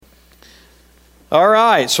All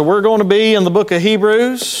right, so we're going to be in the book of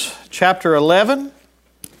Hebrews, chapter 11.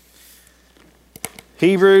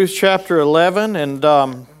 Hebrews chapter 11, and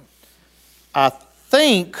I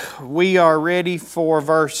think we are ready for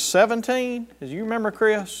verse 17. Do you remember,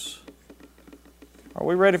 Chris? Are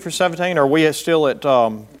we ready for 17, or are we still at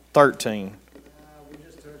 13? We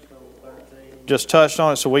just touched on 13. Just touched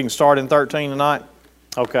on it, so we can start in 13 tonight?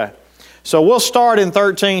 Okay. So we'll start in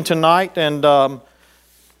 13 tonight, and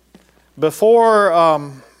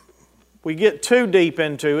before we get too deep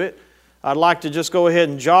into it, I'd like to just go ahead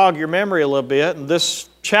and jog your memory a little bit. And this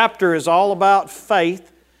chapter is all about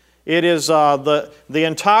faith. It is the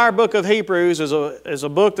entire book of Hebrews is a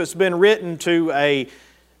book that's been written to a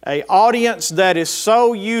audience that is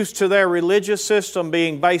so used to their religious system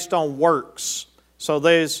being based on works. So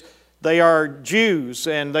they are Jews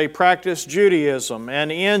and they practice Judaism.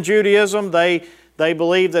 And in Judaism, they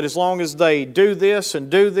believe that as long as they do this and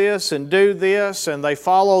do this and do this and they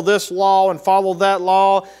follow this law and follow that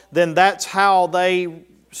law, then that's how they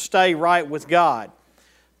stay right with God.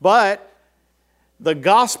 But the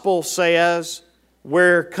gospel says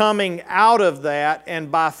we're coming out of that,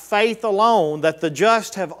 and by faith alone, that the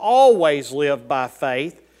just have always lived by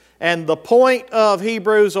faith. And the point of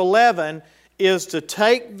Hebrews 11 is to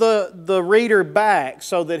take the reader back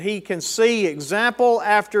so that he can see example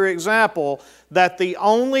after example that the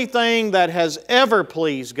only thing that has ever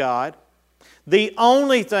pleased God, the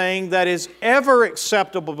only thing that is ever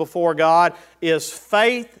acceptable before God is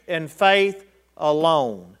faith and faith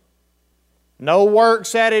alone. No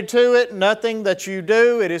works added to it, nothing that you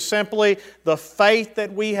do. It is simply the faith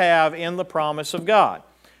that we have in the promise of God.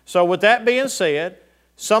 So with that being said,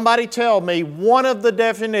 somebody tell me one of the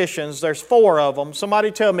definitions, there's 4 of them,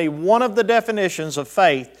 somebody tell me one of the definitions of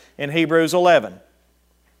faith in Hebrews 11.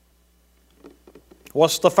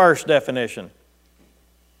 What's the first definition?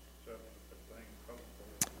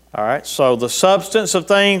 All right, so the substance of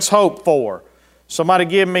things hoped for. Somebody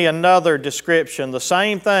give me another description. The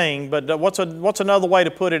same thing, but what's another way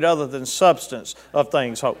to put it other than substance of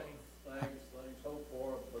things hoped? Things hoped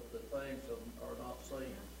for, but the things are not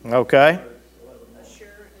seen. Okay.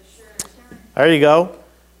 There you go.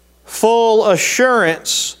 Full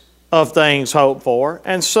assurance of things hoped for.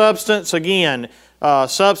 And substance, again,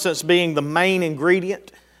 substance being the main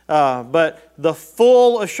ingredient, but the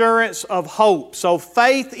full assurance of hope. So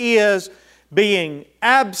faith is being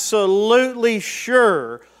absolutely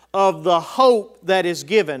sure of the hope that is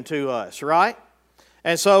given to us, right?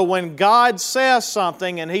 And so when God says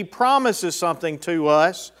something and He promises something to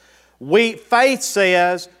us, faith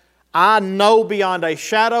says, I know beyond a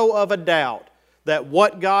shadow of a doubt that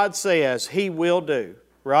what God says He will do,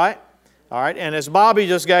 right? All right, and as Bobby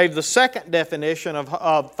just gave the second definition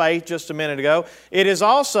of faith just a minute ago, it is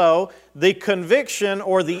also the conviction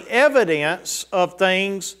or the evidence of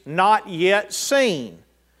things not yet seen.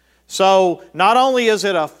 So not only is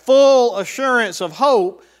it a full assurance of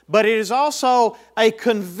hope, but it is also a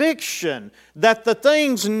conviction that the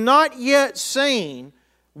things not yet seen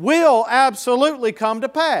will absolutely come to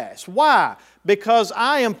pass. Why? Because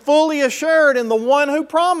I am fully assured in the one who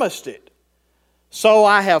promised it. So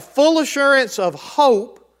I have full assurance of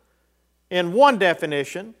hope in one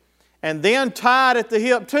definition, and then tied at the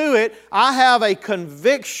hip to it, I have a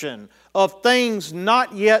conviction of things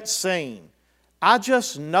not yet seen. I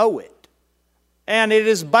just know it. And it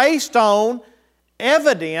is based on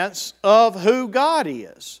evidence of who God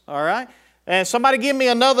is. All right? And somebody give me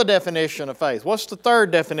another definition of faith. What's the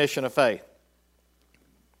third definition of faith?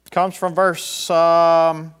 It comes from verse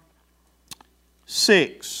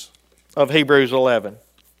 6 of Hebrews 11.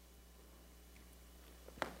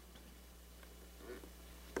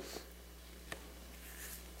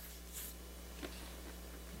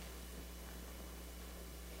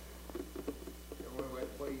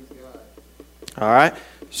 All right,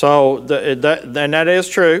 so that is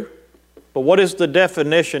true. But what is the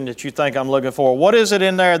definition that you think I'm looking for? What is it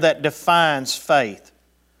in there that defines faith?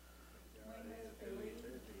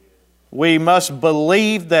 We must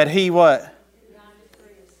believe that He what?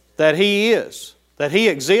 That He is. That He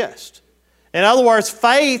exists. In other words,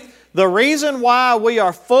 faith, the reason why we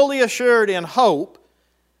are fully assured in hope,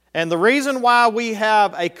 and the reason why we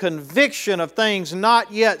have a conviction of things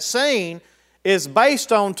not yet seen, is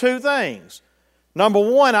based on 2 things. Number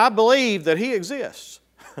 1, I believe that He exists.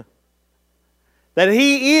 That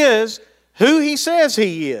He is who He says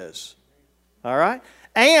He is. All right?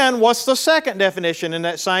 And what's the second definition in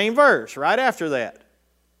that same verse, right after that?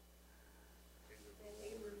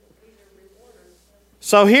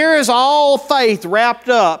 So here is all faith wrapped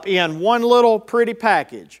up in one little pretty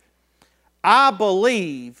package. I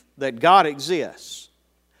believe that God exists.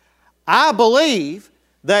 I believe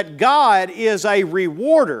that God is a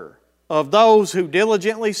rewarder of those who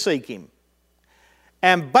diligently seek Him.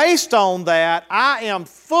 And based on that, I am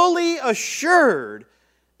fully assured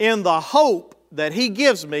in the hope that He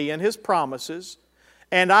gives me in His promises,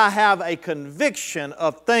 and I have a conviction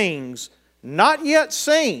of things not yet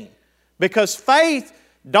seen, because faith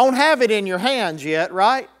don't have it in your hands yet,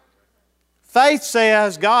 right? Faith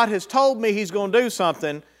says, God has told me He's going to do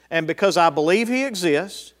something, and because I believe He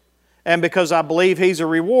exists, and because I believe He's a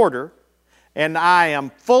rewarder, and I am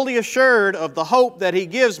fully assured of the hope that He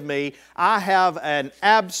gives me, I have an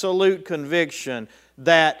absolute conviction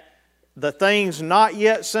that the things not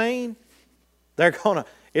yet seen,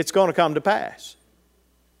 it's going to come to pass.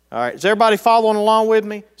 All right, is everybody following along with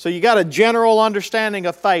me? So you got a general understanding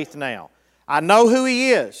of faith now. I know who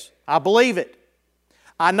He is. I believe it.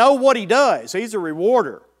 I know what He does. He's a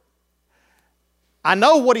rewarder. I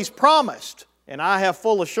know what He's promised, and I have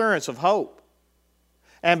full assurance of hope.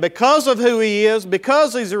 And because of who He is,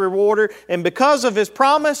 because He's a rewarder, and because of His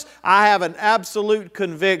promise, I have an absolute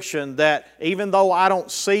conviction that even though I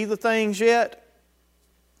don't see the things yet,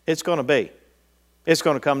 it's going to be. It's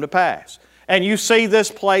going to come to pass. And you see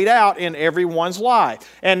this played out in everyone's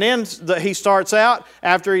life. And then he starts out,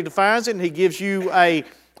 after he defines it, and he gives you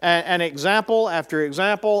an example after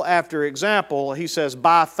example after example. He says,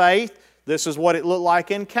 by faith, this is what it looked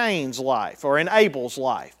like in Cain's life or in Abel's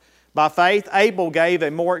life. By faith, Abel gave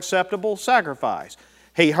a more acceptable sacrifice.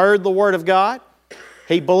 He heard the Word of God.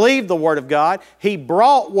 He believed the Word of God. He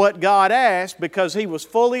brought what God asked because he was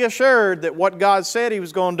fully assured that what God said He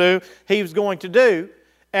was going to do, He was going to do.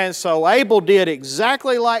 And so Abel did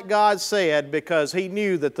exactly like God said because he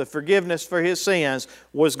knew that the forgiveness for his sins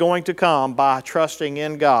was going to come by trusting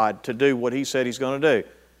in God to do what He said He's going to do.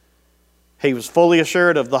 He was fully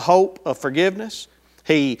assured of the hope of forgiveness.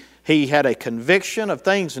 He had a conviction of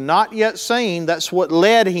things not yet seen. That's what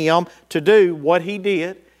led him to do what he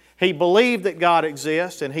did. He believed that God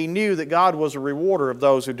exists, and he knew that God was a rewarder of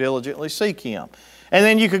those who diligently seek Him. And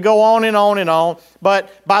then you could go on and on and on.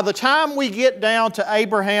 But by the time we get down to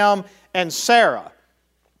Abraham and Sarah,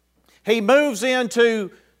 he moves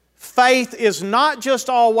into faith is not just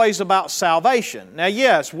always about salvation. Now,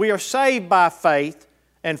 yes, we are saved by faith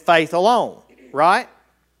and faith alone, right?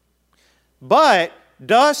 But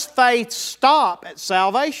does faith stop at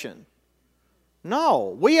salvation?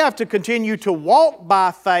 No. We have to continue to walk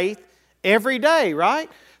by faith every day, right?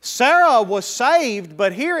 Sarah was saved,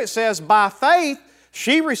 but here it says by faith,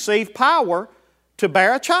 she received power to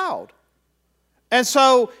bear a child. And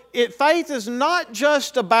so faith is not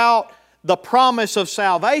just about the promise of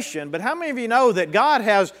salvation, but how many of you know that God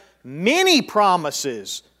has many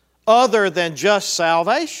promises other than just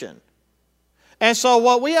salvation? And so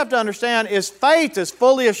what we have to understand is faith is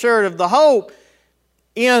fully assured of the hope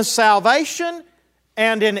in salvation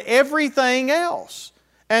and in everything else.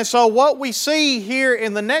 And so what we see here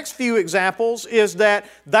in the next few examples is that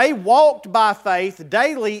they walked by faith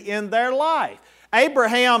daily in their life.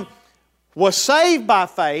 Abraham was saved by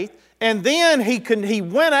faith, and then he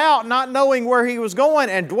went out not knowing where he was going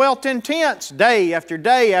and dwelt in tents day after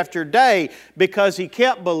day after day because he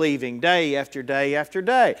kept believing day after day after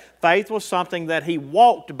day. Faith was something that he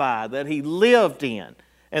walked by, that he lived in.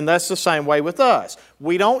 And that's the same way with us.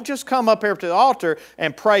 We don't just come up here to the altar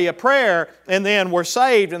and pray a prayer and then we're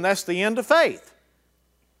saved and that's the end of faith.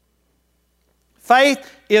 Faith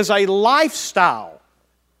is a lifestyle.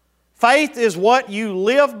 Faith is what you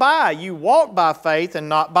live by. You walk by faith and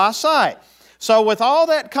not by sight. So with all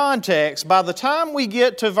that context, by the time we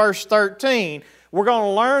get to verse 13, we're going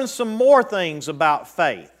to learn some more things about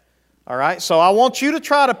faith. All right? So I want you to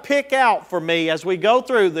try to pick out for me as we go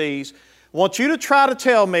through these. I want you to try to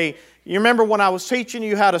tell me, you remember when I was teaching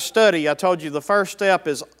you how to study, I told you the first step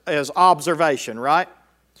is observation, right?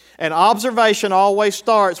 And observation always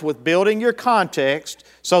starts with building your context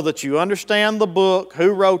so that you understand the book,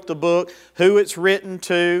 who wrote the book, who it's written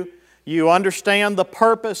to. You understand the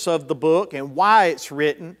purpose of the book and why it's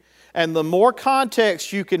written. And the more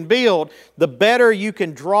context you can build, the better you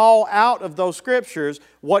can draw out of those scriptures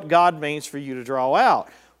what God means for you to draw out.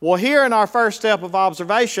 Well, here in our first step of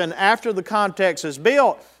observation, after the context is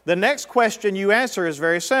built, the next question you answer is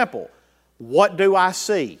very simple. What do I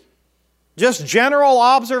see? Just general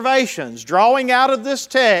observations, drawing out of this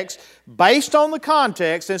text based on the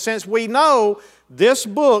context. And since we know this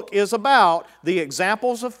book is about the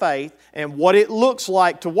examples of faith and what it looks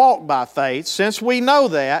like to walk by faith, since we know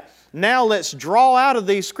that, now let's draw out of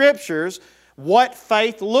these scriptures what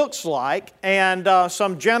faith looks like and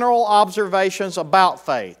some general observations about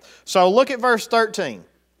faith. So look at verse 13.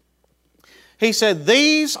 He said,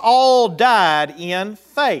 these all died in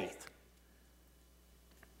faith.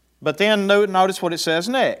 But then notice what it says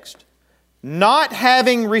next. Not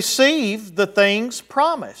having received the things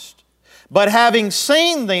promised, but having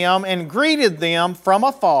seen them and greeted them from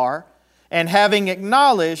afar, and having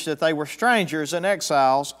acknowledged that they were strangers and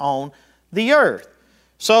exiles on the earth.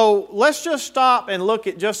 So let's just stop and look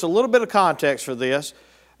at just a little bit of context for this.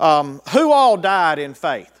 Who all died in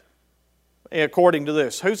faith, according to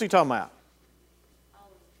this? Who's he talking about?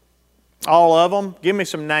 All of them? Give me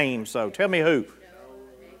some names, though. Tell me who.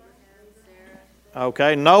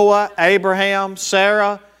 Okay, Noah, Abraham,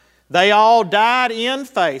 Sarah. They all died in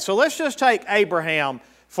faith. So let's just take Abraham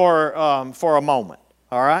for a moment.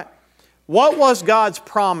 All right? What was God's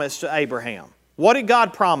promise to Abraham? What did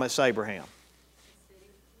God promise Abraham?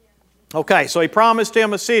 Okay, so He promised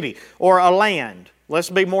him a city or a land. Let's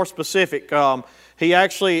be more specific. He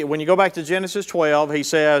actually, when you go back to Genesis 12, He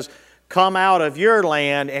says, come out of your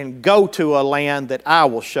land and go to a land that I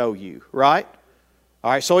will show you, right?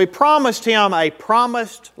 All right, so He promised him a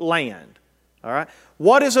promised land. All right,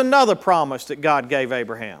 what is another promise that God gave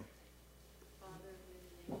Abraham?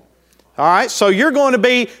 All right, so you're going to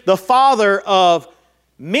be the father of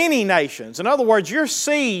many nations. In other words, your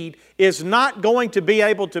seed is not going to be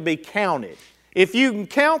able to be counted. If you can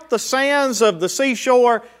count the sands of the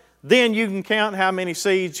seashore, then you can count how many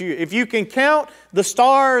seeds you... If you can count the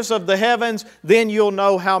stars of the heavens, then you'll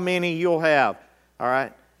know how many you'll have. All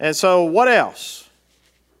right, and so what else?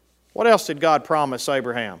 What else did God promise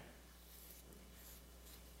Abraham?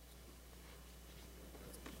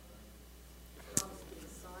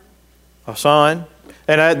 A son.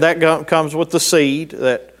 And that comes with the seed. All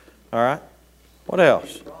right. What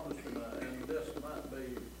else? He promised him, and this might be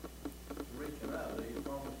reaching out, He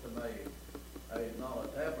promised him not a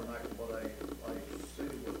tabernacle, but a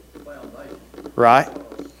city with foundation. Right.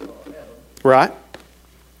 Right.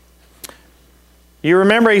 You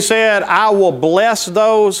remember He said, I will bless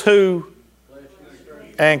those who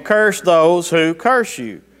and curse those who curse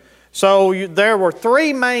you. So there were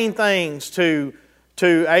three main things to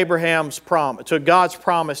Abraham's promise, to God's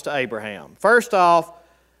promise to Abraham. First off,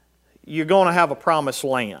 you're going to have a promised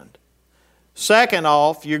land. Second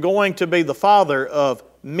off, you're going to be the father of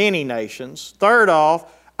many nations. Third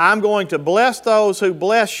off, I'm going to bless those who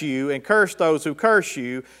bless you and curse those who curse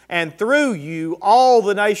you. And through you, all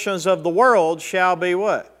the nations of the world shall be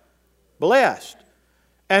what? Blessed.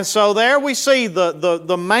 And so there we see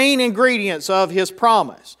the main ingredients of His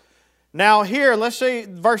promise. Now here, let's see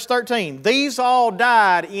verse 13. These all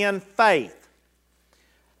died in faith,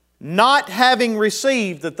 not having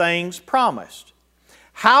received the things promised.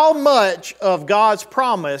 How much of God's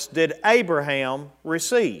promise did Abraham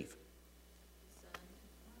receive?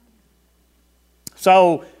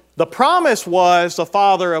 So the promise was the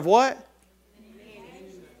father of what?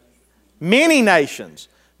 Many nations.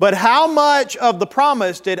 But how much of the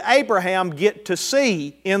promise did Abraham get to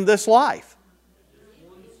see in this life?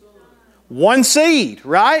 One seed,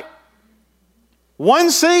 right?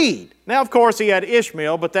 One seed. Now, of course, he had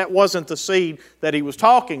Ishmael, but that wasn't the seed that he was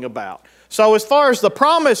talking about. So as far as the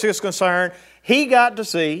promise is concerned, he got to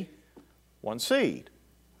see one seed.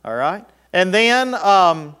 All right? And then,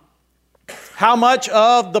 how much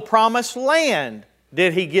of the promised land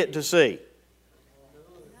did he get to see?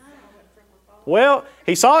 Well,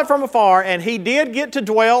 he saw it from afar, and he did get to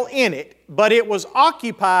dwell in it, but it was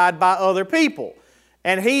occupied by other people.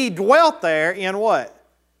 And he dwelt there in what?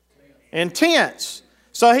 In tents.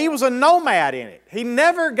 So he was a nomad in it. He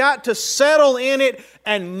never got to settle in it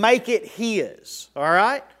and make it his. All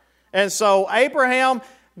right? And so Abraham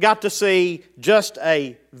got to see just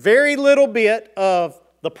a very little bit of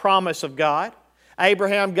the promise of God.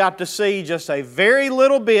 Abraham got to see just a very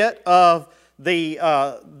little bit of the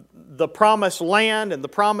promised land and the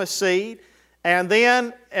promised seed. And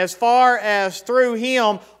then, as far as through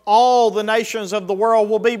him, all the nations of the world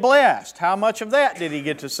will be blessed. How much of that did he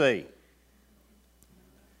get to see?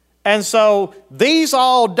 And so, these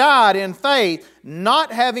all died in faith,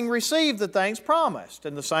 not having received the things promised.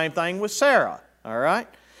 And the same thing with Sarah. All right?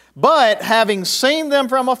 But having seen them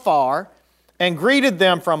from afar, and greeted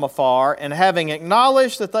them from afar, and having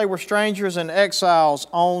acknowledged that they were strangers and exiles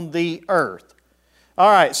on the earth.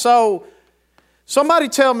 All right, so somebody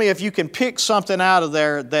tell me if you can pick something out of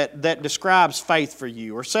there that describes faith for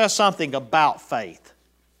you or says something about faith.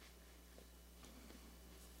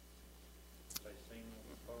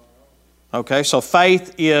 Okay, so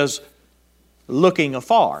faith is looking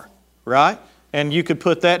afar, right? And you could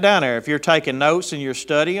put that down there. If you're taking notes and you're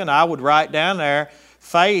studying, I would write down there,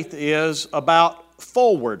 faith is about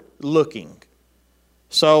forward looking.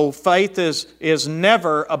 So faith is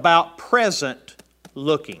never about present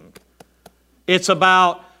looking. It's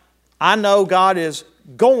about, I know God is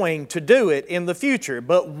going to do it in the future.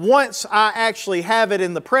 But once I actually have it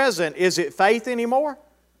in the present, is it faith anymore?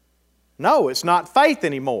 No, it's not faith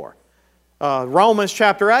anymore. Romans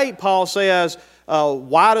chapter 8, Paul says,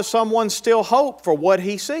 why does someone still hope for what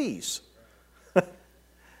he sees?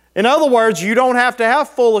 In other words, you don't have to have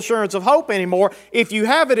full assurance of hope anymore if you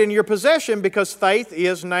have it in your possession, because faith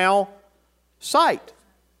is now sight.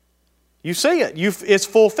 You see it. It's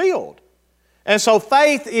fulfilled. And so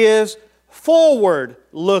faith is forward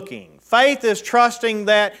looking. Faith is trusting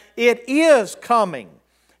that it is coming.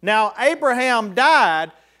 Now, Abraham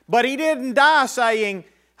died, but he didn't die saying,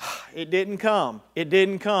 it didn't come, it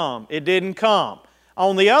didn't come, it didn't come.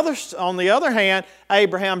 On the other hand,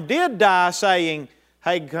 Abraham did die saying,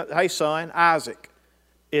 hey son, Isaac,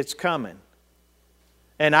 it's coming.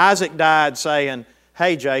 And Isaac died saying,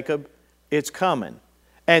 hey Jacob, it's coming.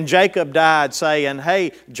 And Jacob died saying,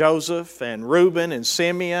 hey Joseph and Reuben and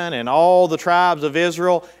Simeon and all the tribes of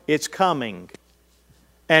Israel, it's coming.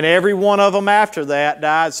 And every one of them after that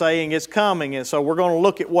died saying it's coming. And so we're going to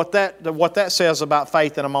look at what that says about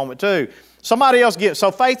faith in a moment too. Somebody else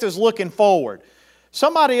so faith is looking forward.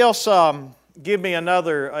 Somebody else give me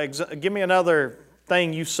another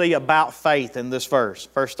thing you see about faith in this verse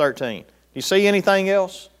 13. Do you see anything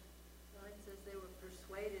else? Well, it says they were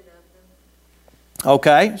persuaded of them.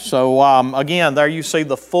 Okay, so again, there you see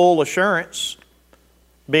the full assurance,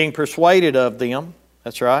 being persuaded of them.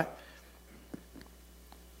 That's right.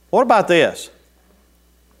 What about this?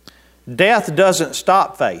 Death doesn't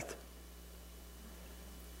stop faith.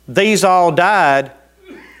 These all died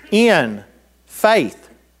in faith.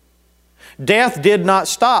 Death did not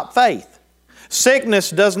stop faith. Sickness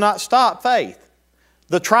does not stop faith.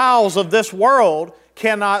 The trials of this world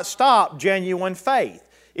cannot stop genuine faith.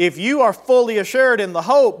 If you are fully assured in the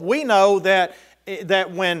hope, we know that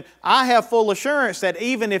when I have full assurance that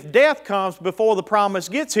even if death comes before the promise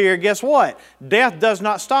gets here, guess what? Death does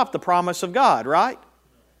not stop the promise of God, right?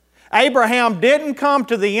 Abraham didn't come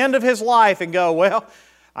to the end of his life and go, well,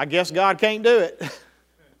 I guess God can't do it.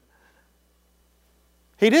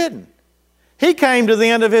 He didn't. He came to the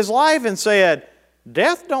end of his life and said,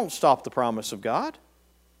 death don't stop the promise of God.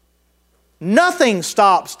 Nothing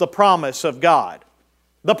stops the promise of God.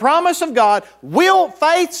 The promise of God,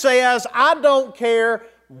 faith says, I don't care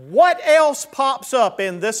what else pops up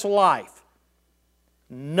in this life.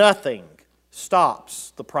 Nothing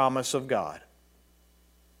stops the promise of God.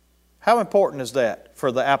 How important is that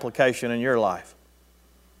for the application in your life?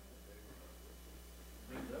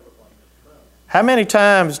 How many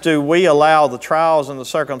times do we allow the trials and the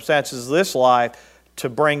circumstances of this life to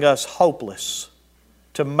bring us hopeless,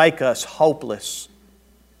 to make us hopeless?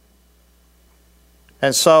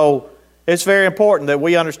 And so it's very important that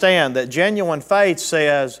we understand that genuine faith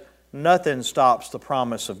says nothing stops the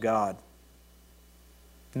promise of God.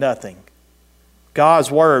 Nothing. God's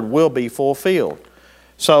Word will be fulfilled.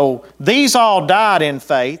 So these all died in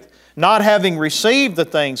faith, not having received the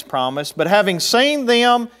things promised, but having seen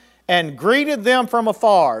them and greeted them from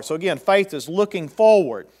afar. So again, faith is looking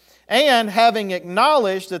forward. And having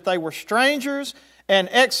acknowledged that they were strangers and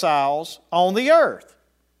exiles on the earth.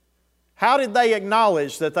 How did they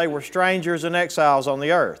acknowledge that they were strangers and exiles on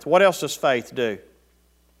the earth? What else does faith do?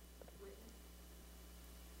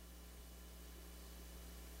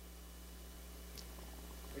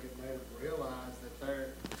 It made them realize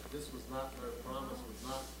that this was not their promise,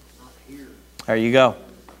 was not here. There you go.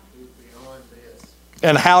 It was beyond this.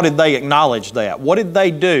 And how did they acknowledge that? What did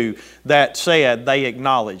they do that said they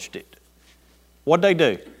acknowledged it? What did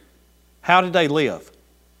they do? How did they live?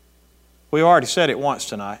 We already said it once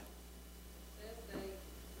tonight.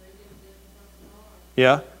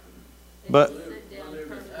 Yeah, but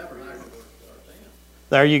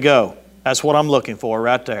there you go. That's what I'm looking for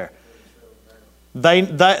right there.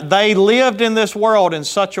 They lived in this world in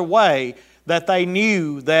such a way that they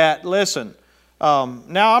knew that, listen, now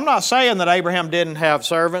I'm not saying that Abraham didn't have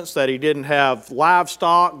servants, that he didn't have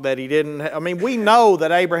livestock, that he didn't, we know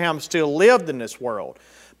that Abraham still lived in this world.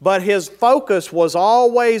 But his focus was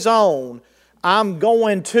always on, I'm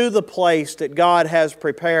going to the place that God has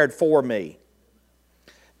prepared for me.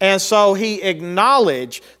 And so he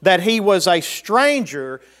acknowledged that he was a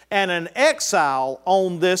stranger and an exile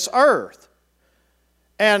on this earth.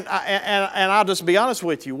 And I'll just be honest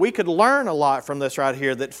with you, we could learn a lot from this right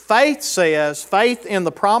here, that faith says, faith in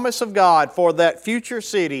the promise of God for that future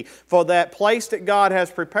city, for that place that God has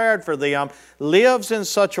prepared for them, lives in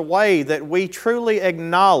such a way that we truly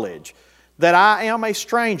acknowledge that I am a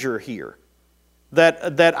stranger here,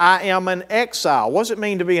 that I am an exile. What does it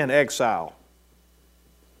mean to be an exile?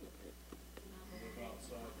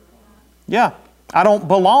 Yeah, I don't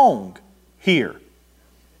belong here.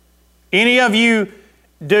 Any of you,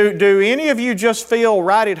 do any of you just feel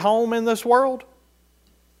right at home in this world?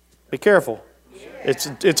 Be careful.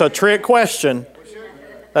 It's a trick question.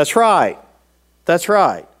 That's right. That's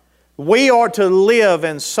right. We are to live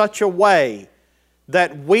in such a way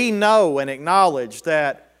that we know and acknowledge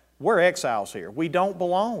that we're exiles here. We don't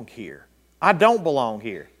belong here. I don't belong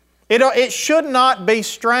here. It should not be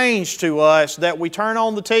strange to us that we turn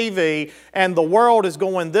on the TV and the world is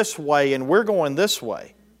going this way and we're going this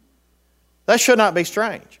way. That should not be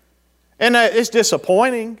strange. And it's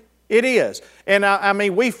disappointing. It is. And I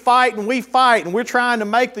mean, we fight and we're trying to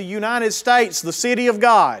make the United States the city of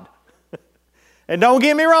God. And don't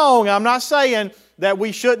get me wrong, I'm not saying that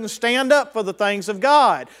we shouldn't stand up for the things of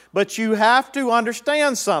God. But you have to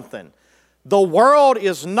understand something. The world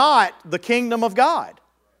is not the kingdom of God.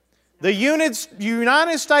 The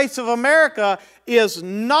United States of America is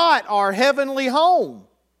not our heavenly home.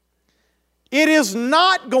 It is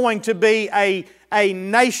not going to be a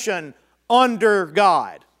nation under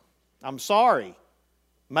God. I'm sorry.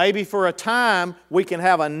 Maybe for a time we can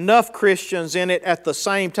have enough Christians in it at the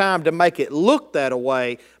same time to make it look that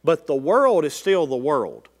way, but the world is still the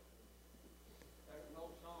world.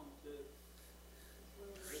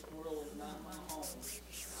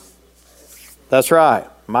 That's right.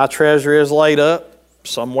 My treasure is laid up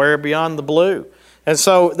somewhere beyond the blue. And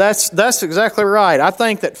so that's exactly right. I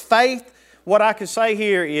think that faith, what I can say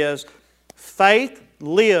here is, faith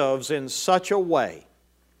lives in such a way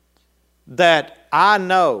that I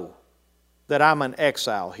know that I'm an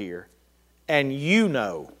exile here, and you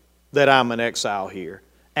know that I'm an exile here,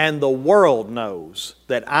 and the world knows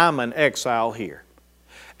that I'm an exile here.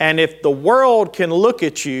 And if the world can look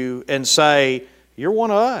at you and say, you're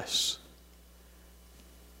one of us,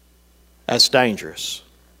 that's dangerous.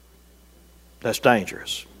 That's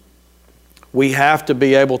dangerous. We have to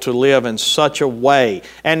be able to live in such a way.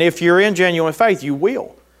 And if you're in genuine faith, you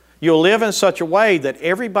will. You'll live in such a way that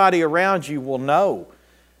everybody around you will know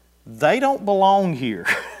they don't belong here.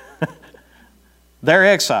 They're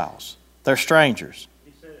exiles. They're strangers.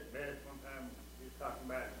 He said it best one time. He was talking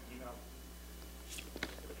about,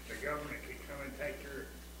 the government could come and take your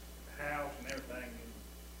house and everything,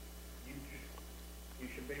 and you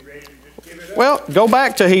should be ready to just give it up. Well, go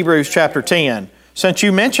back to Hebrews chapter 10. Since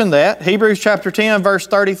you mentioned that, Hebrews chapter 10, verse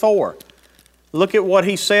 34. Look at what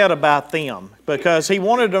he said about them, because he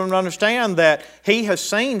wanted them to understand that he has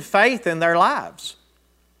seen faith in their lives.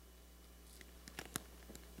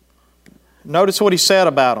 Notice what he said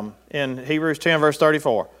about them in Hebrews 10, verse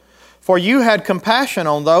 34. For you had compassion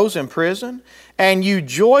on those in prison, and you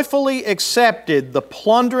joyfully accepted the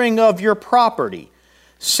plundering of your property,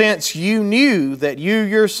 since you knew that you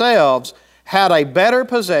yourselves had a better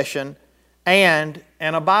possession and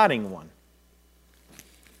an abiding one.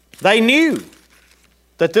 They knew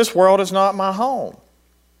that this world is not my home.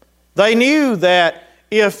 They knew that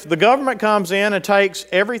if the government comes in and takes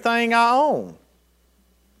everything I own,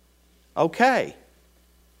 okay,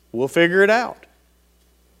 we'll figure it out.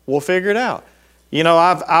 We'll figure it out.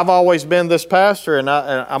 I've always been this pastor, and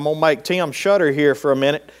I'm going to make Tim shudder here for a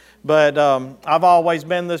minute, but I've always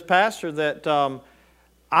been this pastor that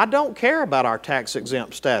I don't care about our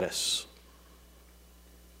tax-exempt status.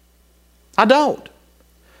 I don't.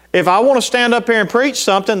 If I want to stand up here and preach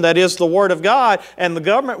something that is the Word of God, and the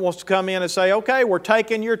government wants to come in and say, okay, we're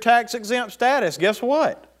taking your tax-exempt status, guess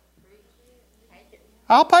what?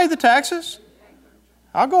 I'll pay the taxes.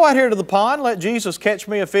 I'll go out here to the pond, let Jesus catch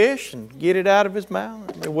me a fish and get it out of his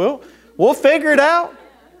mouth. I mean, we'll figure it out.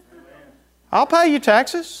 I'll pay you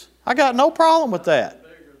taxes. I got no problem with that.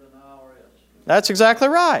 That's exactly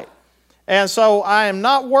right. And so I am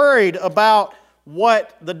not worried about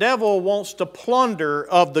what the devil wants to plunder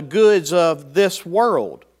of the goods of this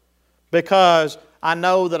world, because I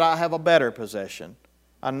know that I have a better possession.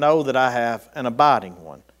 I know that I have an abiding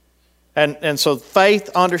one. And so faith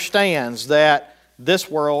understands that this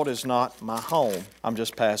world is not my home. I'm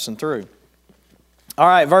just passing through. All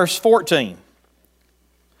right, verse 14.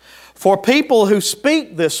 For people who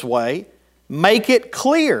speak this way make it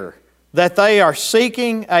clear that they are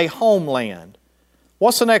seeking a homeland.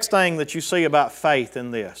 What's the next thing that you see about faith in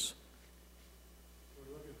this?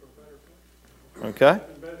 Okay.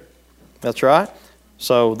 That's right.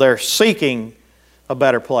 So they're seeking a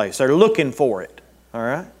better place. They're looking for it. All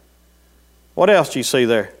right. What else do you see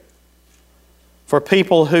there? For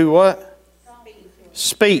people who what?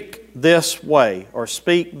 Speak this way or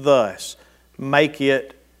speak thus. Make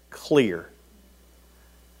it clear.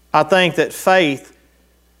 I think that faith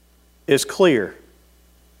is clear.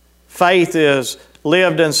 Faith is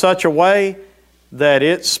lived in such a way that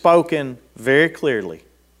it's spoken very clearly.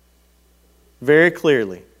 Very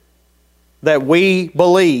clearly. that we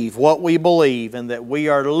believe what we believe and that we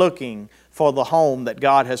are looking for the home that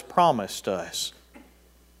God has promised us.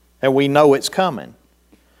 And we know it's coming.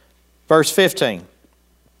 Verse 15.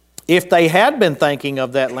 If they had been thinking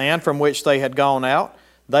of that land from which they had gone out,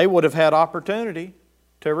 they would have had opportunity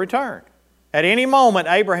to return. At any moment,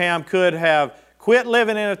 Abraham could have quit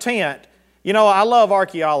living in a tent. You know, I love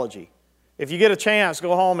archaeology. If you get a chance,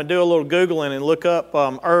 go home and do a little Googling and look up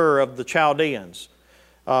Ur of the Chaldeans.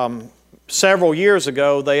 Several years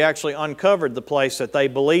ago, they actually uncovered the place that they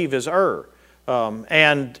believe is Ur.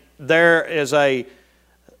 And there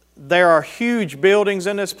are huge buildings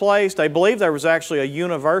in this place. They believe there was actually a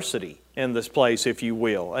university in this place, if you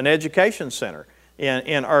will, an education center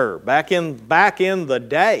in Ur back in the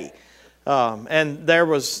day. And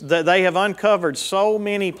they have uncovered so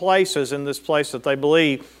many places in this place that they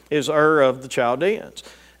believe is Ur of the Chaldeans.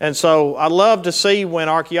 And so I love to see when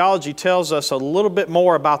archaeology tells us a little bit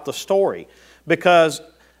more about the story, because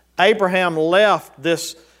Abraham left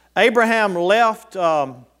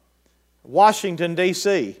Washington,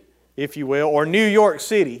 D.C., if you will, or New York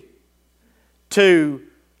City, to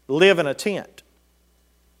live in a tent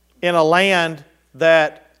in a land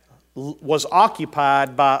that was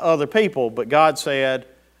occupied by other people, but God said,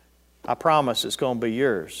 I promise it's going to be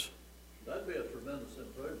yours. That'd be a tremendous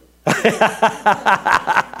improvement.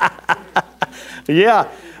 Yeah,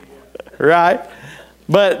 right.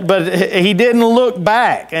 But he didn't look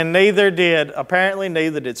back, and neither did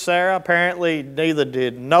Sarah, apparently neither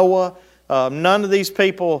did Noah. None of these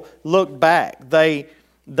people looked back. They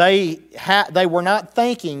were not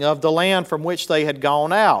thinking of the land from which they had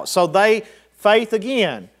gone out. So faith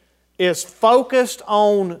again is focused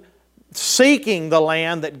on seeking the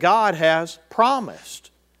land that God has promised.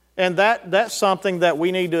 And that's something that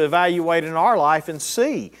we need to evaluate in our life and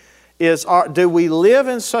see. Do we live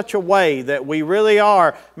in such a way that we really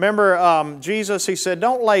are? Remember Jesus, He said,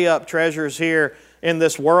 don't lay up treasures here in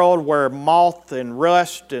this world where moth and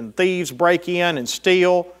rust and thieves break in and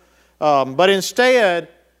steal. But instead,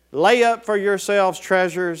 lay up for yourselves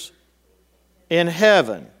treasures in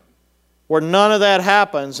heaven, where none of that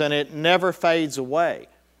happens and it never fades away.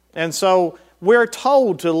 And so we're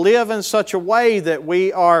told to live in such a way that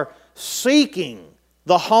we are seeking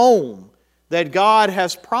the home that God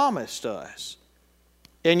has promised us.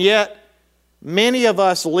 And yet, many of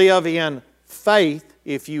us live in faith,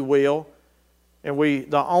 if you will, and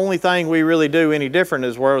the only thing we really do any different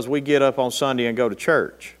is whereas we get up on Sunday and go to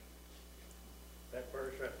church. That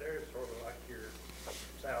verse right there is sort of like your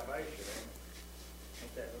salvation,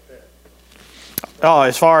 ain't that what that? Oh,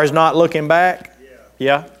 as far as not looking back? Yeah.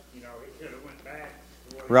 Yeah? You know, he could have went back.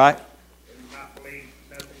 Right. And not believe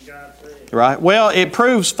nothing God said. Right. Well, it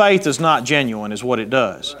proves faith is not genuine, is what it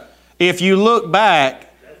does. Right. If you look back,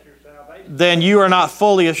 That's your salvation. then you are not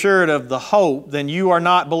fully assured of the hope. Then you are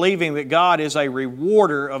not believing that God is a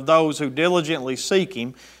rewarder of those who diligently seek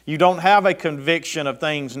Him. You don't have a conviction of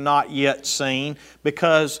things not yet seen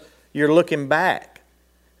because you're looking back.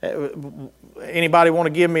 Anybody want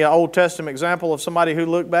to give me an Old Testament example of somebody who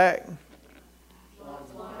looked back?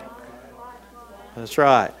 That's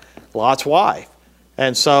right. Lot's wife.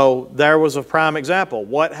 And so there was a prime example.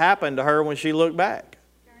 What happened to her when she looked back?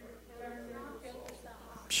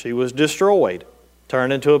 She was destroyed,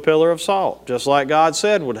 turned into a pillar of salt, just like God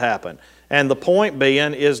said would happen. And the point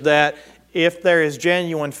being is that if there is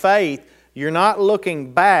genuine faith, you're not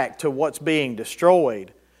looking back to what's being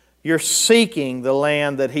destroyed. You're seeking the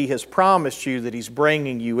land that He has promised you, that He's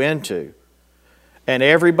bringing you into. And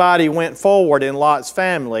everybody went forward in Lot's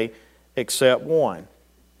family except one.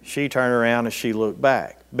 She turned around and she looked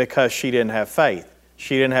back because she didn't have faith.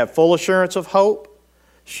 She didn't have full assurance of hope.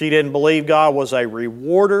 She didn't believe God was a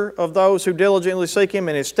rewarder of those who diligently seek Him,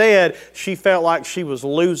 and instead she felt like she was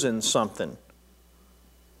losing something.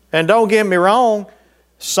 And don't get me wrong,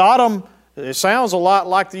 Sodom, it sounds a lot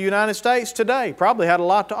like the United States today. Probably had a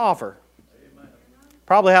lot to offer.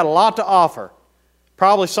 Probably had a lot to offer.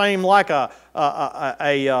 Probably seemed like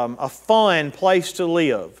a fun place to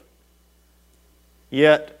live.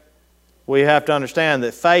 Yet, we have to understand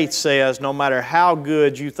that faith says no matter how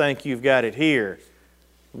good you think you've got it here,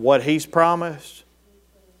 what He's promised,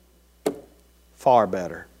 far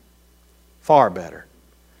better. Far better.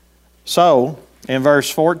 So, in verse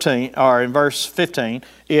 14 or in verse 15,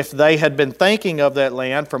 if they had been thinking of that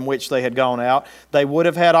land from which they had gone out, they would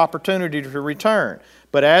have had opportunity to return.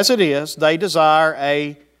 But as it is, they desire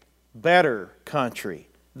a better country.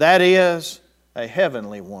 That is, a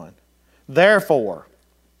heavenly one. Therefore,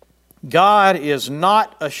 God is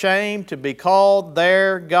not ashamed to be called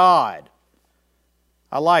their God.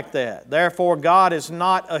 I like that. Therefore, God is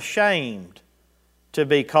not ashamed to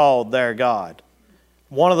be called their God.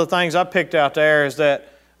 One of the things I picked out there is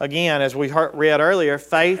that, again, as we read earlier,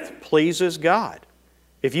 faith pleases God.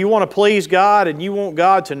 If you want to please God and you want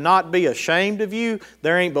God to not be ashamed of you,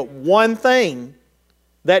 there ain't but one thing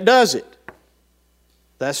that does it.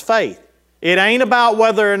 That's faith. It ain't about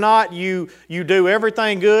whether or not you do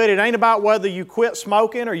everything good. It ain't about whether you quit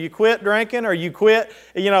smoking or you quit drinking or you quit.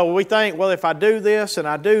 We think, well, if I do this and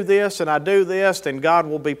I do this and I do this, then God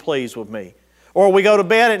will be pleased with me. Or we go to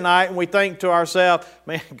bed at night and we think to ourselves,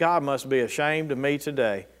 man, God must be ashamed of me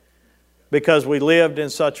today because we lived in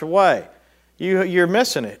such a way. You're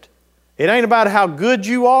missing it. It ain't about how good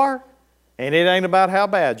you are, and it ain't about how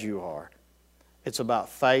bad you are. It's about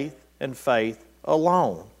faith and faith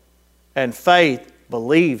alone. And faith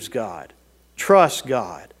believes God, trusts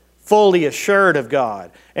God, fully assured of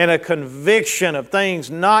God, and a conviction of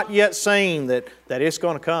things not yet seen that it's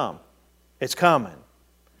going to come. It's coming.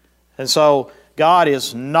 And so God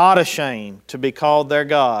is not ashamed to be called their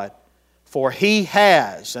God, for He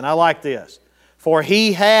has, and I like this, for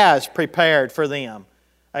He has prepared for them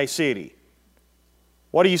a city.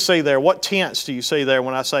 What do you see there? What tense do you see there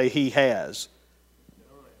when I say He has?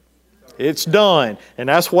 It's done. And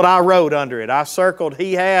that's what I wrote under it. I circled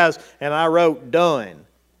He has and I wrote done.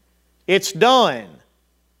 It's done.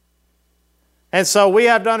 And so we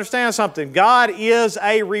have to understand something. God is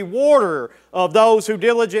a rewarder of those who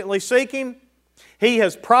diligently seek Him. He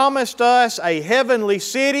has promised us a heavenly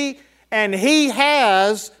city, and He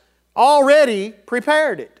has already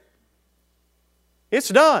prepared it. It's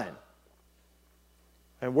done.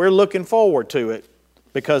 And we're looking forward to it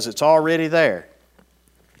because it's already there.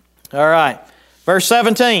 All right. Verse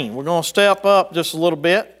 17. We're going to step up just a little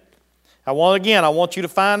bit. I want you to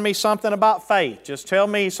find me something about faith. Just tell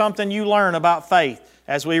me something you learn about faith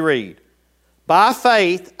as we read. By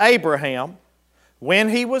faith, Abraham, when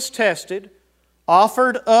he was tested,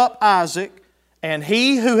 offered up Isaac, and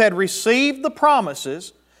he who had received the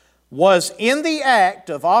promises was in the act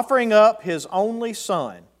of offering up his only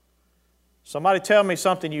son. Somebody tell me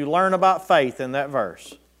something you learn about faith in that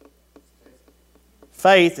verse.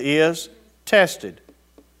 Faith is tested.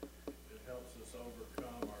 It helps us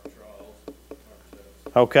overcome our trials, our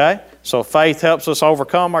tests. Okay, so faith helps us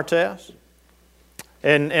overcome our tests.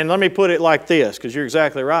 And let me put it like this, because you're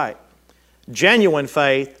exactly right. Genuine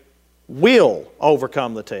faith will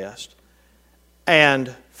overcome the test.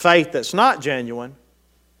 And faith that's not genuine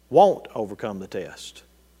won't overcome the test.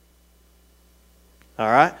 All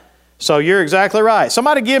right? So you're exactly right.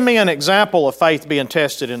 Somebody give me an example of faith being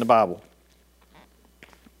tested in the Bible.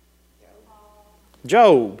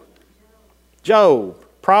 Job.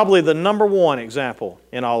 Probably the number one example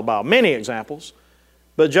in all the Bible. Many examples,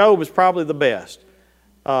 but Job is probably the best.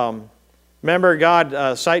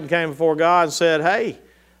 Remember, Satan came before God and said, hey,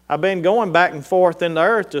 I've been going back and forth in the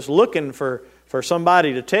earth just looking for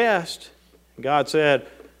somebody to test. God said,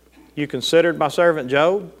 you considered my servant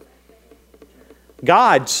Job?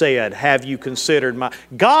 God said, have you considered my...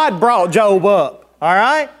 God brought Job up, all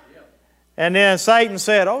right? And then Satan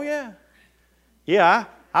said, oh yeah. Yeah,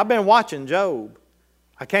 I've been watching Job.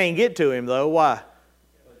 I can't get to him though. Why?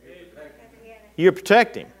 You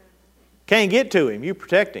protect him. Can't get to him. You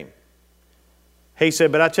protect him. He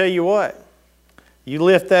said, but I tell you what. You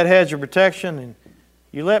lift that hedge of protection and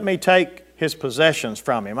you let me take his possessions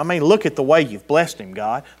from him. I mean, look at the way you've blessed him,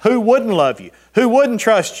 God. Who wouldn't love you? Who wouldn't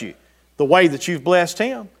trust you the way that you've blessed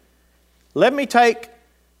him? Let me take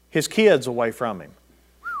his kids away from him.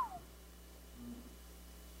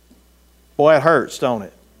 Boy, it hurts, don't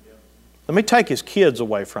it? Let me take his kids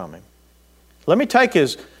away from him. Let me take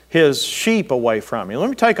his sheep away from him. Let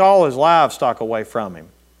me take all his livestock away from him.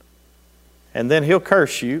 And then he'll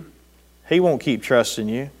curse you. He won't keep trusting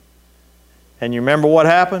you. And you remember what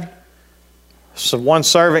happened? So one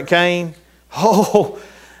servant came. Oh,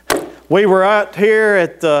 we were out here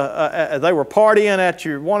at they were partying at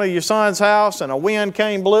one of your son's house, and a wind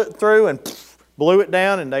came, blew it through, and blew it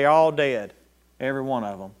down, and they all dead, every one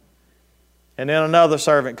of them. And then another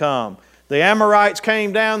servant come. The Amorites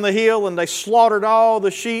came down the hill and they slaughtered all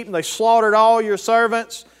the sheep and they slaughtered all your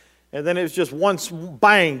servants. And then it was just one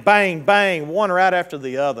bang, bang, bang, one right after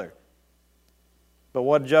the other. But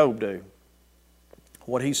what did Job do?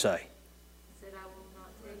 What did he say? He said, I will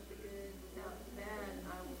not take the good without the bad, and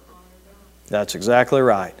I will honor God. That's exactly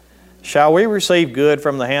right. Shall we receive good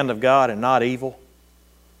from the hand of God and not evil?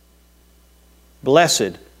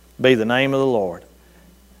 Blessed be the name of the Lord.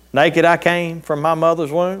 Naked I came from my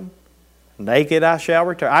mother's womb. Naked I shall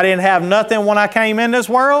return. I didn't have nothing when I came in this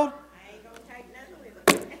world. I ain't going to take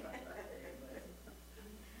nothing with me.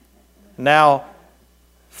 Now,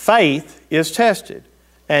 faith is tested.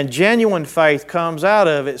 And genuine faith comes out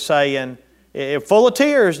of it saying, full of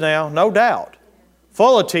tears now, no doubt,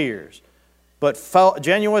 full of tears. But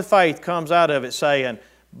genuine faith comes out of it saying,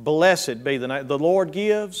 blessed be the name. The Lord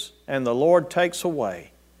gives and the Lord takes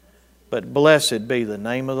away. But blessed be the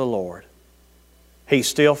name of the Lord. He's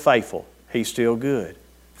still faithful. He's still good.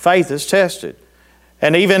 Faith is tested.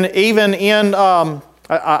 And even in,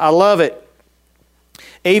 I love it,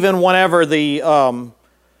 even whenever the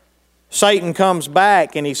Satan comes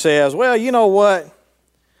back and he says, well, you know what?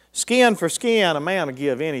 Skin for skin, a man will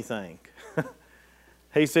give anything.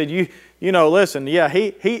 He said, you know, listen, yeah,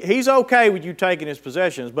 he's okay with you taking his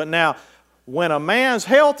possessions, but now when a man's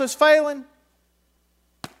health is failing,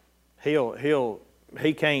 he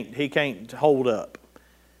can't hold up.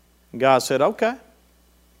 And God said, okay,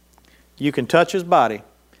 you can touch his body,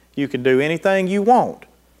 you can do anything you want,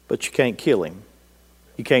 but you can't kill him.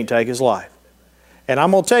 You can't take his life. And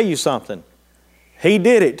I'm going to tell you something. He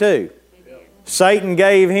did it too. Satan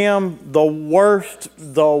gave him the worst,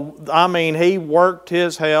 he worked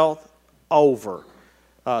his health over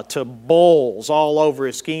to bulls all over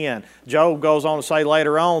his skin. Job goes on to say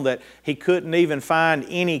later on that he couldn't even find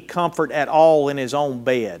any comfort at all in his own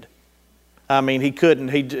bed. He couldn't.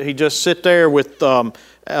 He just sit there with potsherd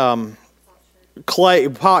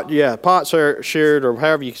or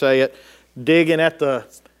however you say it, digging at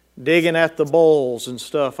the bulls and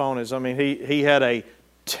stuff on his. He had a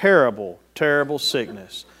terrible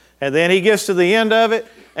sickness. And then he gets to the end of it,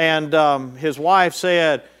 and his wife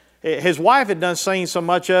said, his wife had done seen so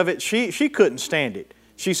much of it, she couldn't stand it.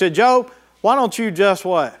 She said, Job, why don't you just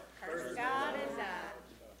what? Curse God and die.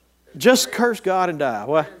 Just curse God and die.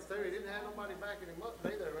 What? He didn't have nobody backing him up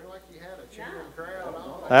either. It like he had a cheering crowd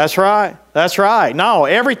on. That's right. That's right. No,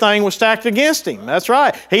 everything was stacked against him. That's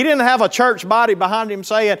right. He didn't have a church body behind him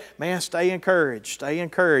saying, man, stay encouraged. Stay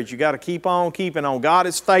encouraged. You got to keep on keeping on. God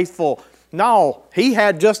is faithful. No, he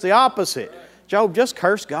had just the opposite. Job, just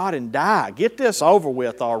curse God and die. Get this over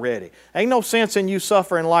with already. Ain't no sense in you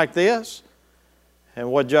suffering like this. And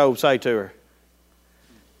what Job say to her?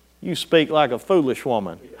 You speak like a foolish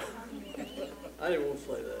woman. I didn't want to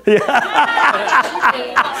say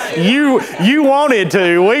that. You wanted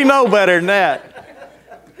to. We know better than that.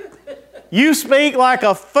 You speak like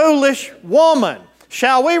a foolish woman.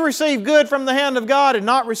 Shall we receive good from the hand of God and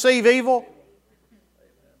not receive evil?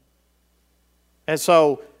 And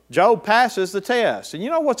so Job passes the test. And you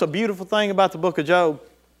know what's a beautiful thing about the book of Job?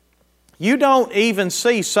 You don't even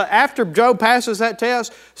see, so after Job passes that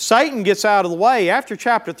test, Satan gets out of the way. After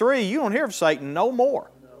chapter 3, you don't hear of Satan no more.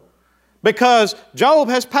 Because Job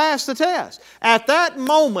has passed the test. At that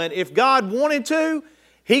moment, if God wanted to,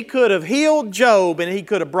 He could have healed Job and He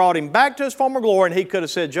could have brought him back to his former glory and He could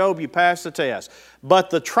have said, Job, you passed the test. But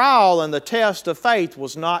the trial and the test of faith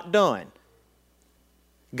was not done.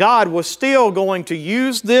 God was still going to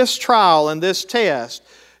use this trial and this test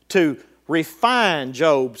to refine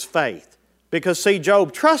Job's faith. Because see,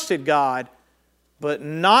 Job trusted God, but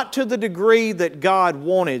not to the degree that God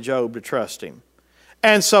wanted Job to trust Him.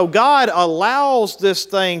 And so God allows this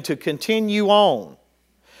thing to continue on.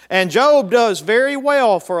 And Job does very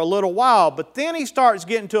well for a little while, but then he starts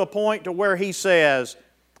getting to a point to where he says,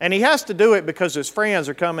 and he has to do it because his friends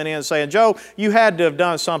are coming in saying, Job, you had to have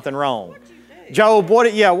done something wrong. Job, what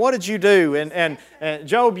did you do? And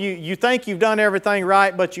Job, you think you've done everything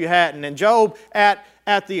right, but you hadn't. And Job, at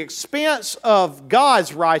the expense of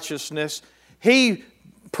God's righteousness, he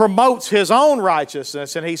promotes his own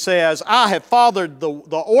righteousness. And he says, I have fathered the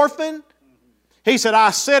orphan. He said,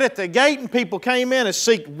 I sit at the gate and people came in and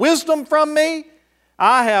seek wisdom from me.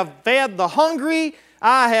 I have fed the hungry.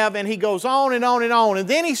 And he goes on and on and on. And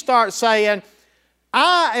then he starts saying,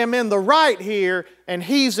 I am in the right here and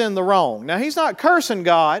he's in the wrong. Now, he's not cursing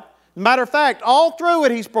God. Matter of fact, all through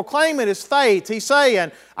it, he's proclaiming his faith. He's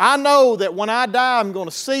saying, I know that when I die, I'm going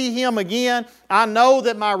to see Him again. I know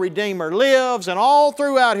that my Redeemer lives. And all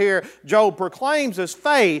throughout here, Job proclaims his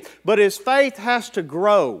faith, but his faith has to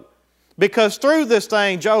grow. Because through this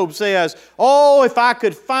thing, Job says, oh, if I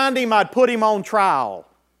could find him, I'd put him on trial.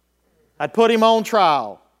 I'd put him on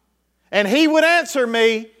trial. And he would answer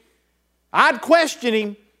me. I'd question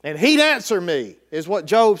him, and he'd answer me, is what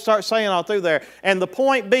Job starts saying all through there. And the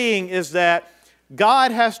point being is that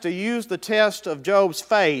God has to use the test of Job's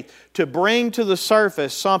faith to bring to the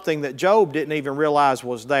surface something that Job didn't even realize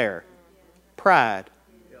was there. Pride.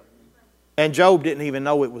 And Job didn't even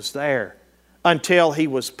know it was there until he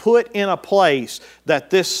was put in a place that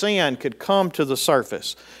this sin could come to the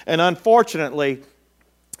surface. And unfortunately,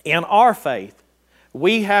 in our faith,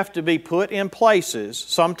 we have to be put in places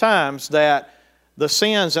sometimes that the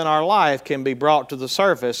sins in our life can be brought to the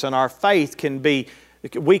surface and our faith can be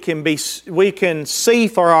we can see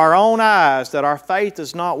for our own eyes that our faith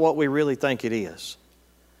is not what we really think it is.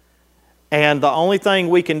 And the only thing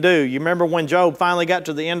we can do, you remember when Job finally got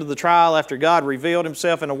to the end of the trial after God revealed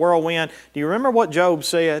Himself in a whirlwind? Do you remember what Job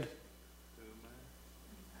said?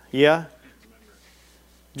 Yeah?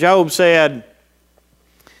 Job said,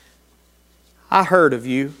 I heard of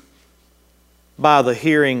you by the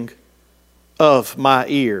hearing of my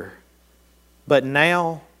ear, but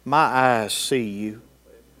now my eyes see you.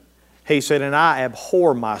 He said, and I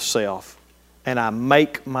abhor myself, and I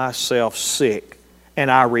make myself sick, and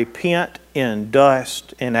I repent in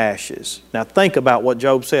dust and ashes. Now think about what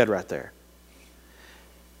Job said right there.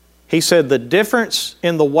 He said, the difference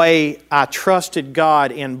in the way I trusted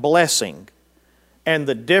God in blessing and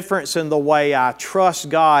the difference in the way I trust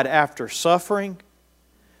God after suffering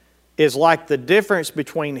is like the difference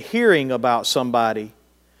between hearing about somebody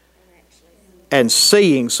and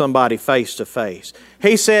seeing somebody face to face.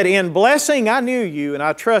 He said, in blessing I knew you and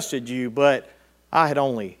I trusted you, but I'd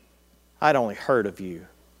only heard of you.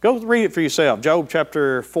 Go read it for yourself. Job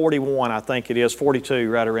chapter 41, I think it is, 42,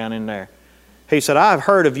 right around in there. He said, I've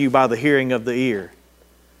heard of you by the hearing of the ear.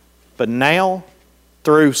 But now,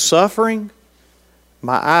 through suffering,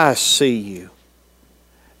 my eyes see you.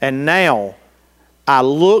 And now, I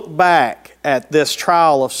look back at this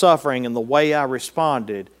trial of suffering and the way I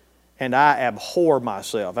responded, and I abhor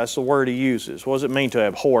myself. That's the word he uses. What does it mean to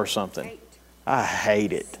abhor something? I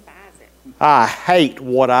hate it. I hate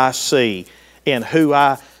what I see in who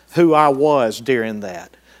I was during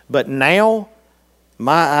that. But now,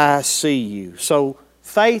 my eyes see you. So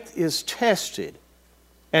faith is tested.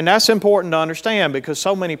 And that's important to understand because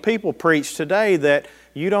so many people preach today that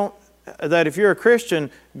if you're a Christian,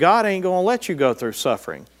 God ain't going to let you go through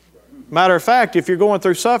suffering. Matter of fact, if you're going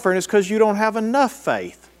through suffering, it's because you don't have enough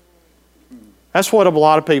faith. That's what a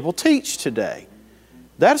lot of people teach today.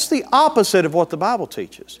 That's the opposite of what the Bible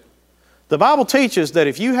teaches. The Bible teaches that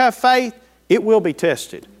if you have faith, it will be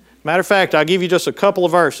tested. Matter of fact, I'll give you just a couple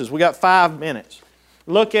of verses. We got 5 minutes.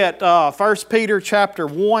 Look at 1 Peter chapter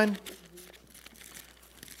 1.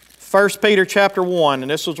 1 Peter chapter 1, and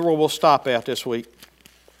this is where we'll stop at this week.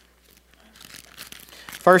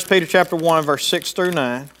 1 Peter chapter 1, verse 6 through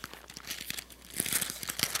 9.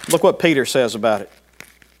 Look what Peter says about it.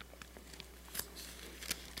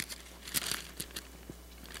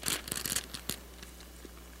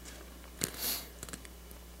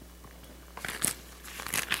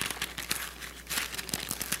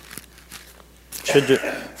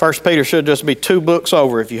 First Peter should just be 2 books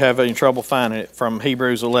over if you have any trouble finding it from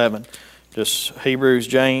Hebrews 11. Just Hebrews,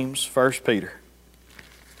 James, 1 Peter.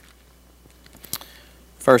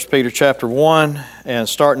 1 Peter chapter 1 and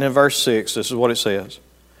starting in verse 6, this is what it says.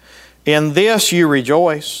 In this you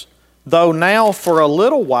rejoice, though now for a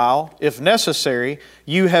little while, if necessary,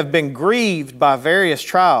 you have been grieved by various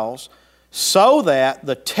trials, so that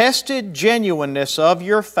the tested genuineness of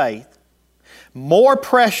your faith, more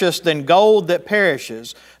precious than gold that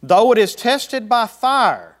perishes, though it is tested by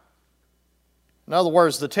fire. In other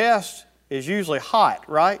words, the test is usually hot,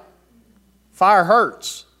 right? Fire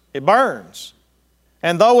hurts. It burns.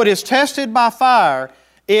 And though it is tested by fire,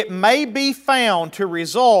 it may be found to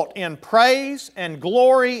result in praise and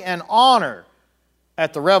glory and honor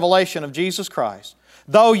at the revelation of Jesus Christ.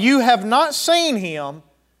 Though you have not seen Him,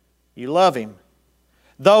 you love Him.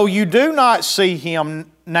 Though you do not see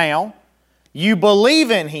Him now, you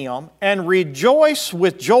believe in Him and rejoice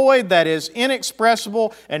with joy that is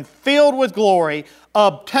inexpressible and filled with glory,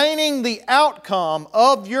 obtaining the outcome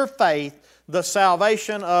of your faith, the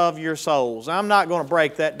salvation of your souls. I'm not going to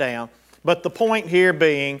break that down, but the point here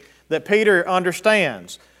being that Peter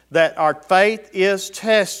understands that our faith is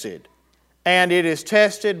tested, and it is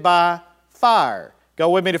tested by fire. Go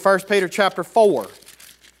with me to 1 Peter chapter 4.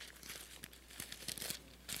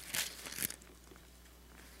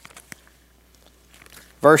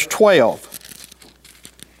 Verse 12.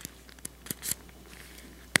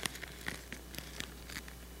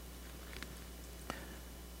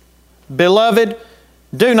 Beloved,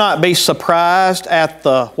 do not be surprised at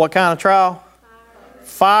the, what kind of trial?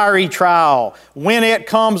 Fiery trial. When it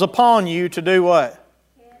comes upon you to do what?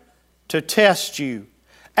 To test you.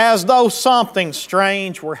 As though something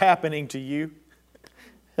strange were happening to you.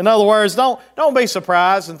 In other words, don't be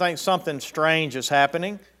surprised and think something strange is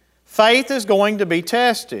happening. Faith is going to be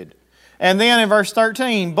tested. And then in verse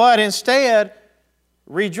 13, but instead,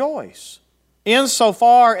 rejoice,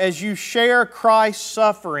 insofar as you share Christ's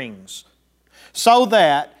sufferings, so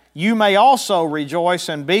that you may also rejoice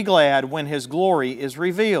and be glad when His glory is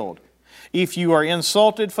revealed. If you are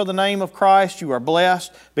insulted for the name of Christ, you are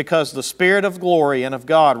blessed, because the Spirit of glory and of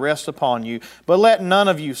God rests upon you. But let none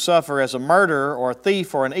of you suffer as a murderer or a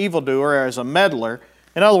thief or an evildoer or as a meddler.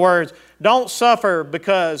 In other words, don't suffer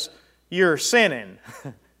because you're sinning.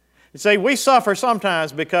 You see, we suffer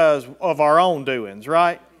sometimes because of our own doings,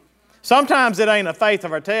 right? Sometimes it ain't a faith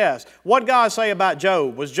of our test. What did God say about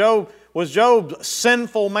Job? Was Job a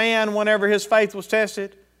sinful man whenever his faith was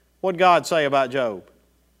tested? What did God say about Job?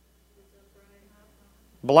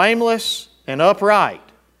 Blameless and upright.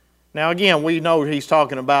 Now again, we know he's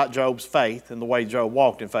talking about Job's faith and the way Job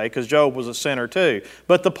walked in faith, because Job was a sinner too.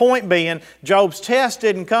 But the point being, Job's test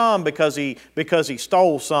didn't come because he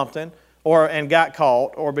stole something and got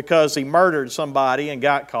caught, or because he murdered somebody and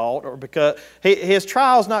got caught, or because his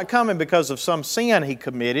trial's not coming because of some sin he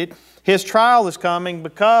committed. His trial is coming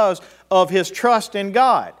because of his trust in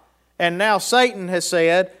God. And now Satan has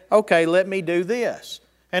said, okay, let me do this.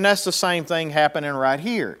 And that's the same thing happening right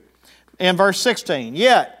here. In verse 16,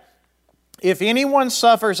 yet, if anyone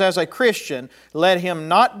suffers as a Christian, let him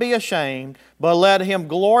not be ashamed, but let him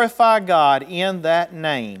glorify God in that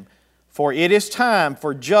name. For it is time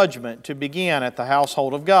for judgment to begin at the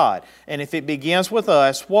household of God. And if it begins with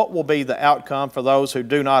us, what will be the outcome for those who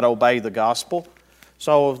do not obey the gospel?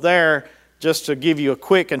 So there, just to give you a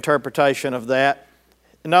quick interpretation of that,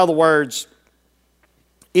 in other words,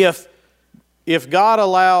 if God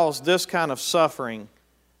allows this kind of suffering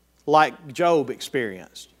like Job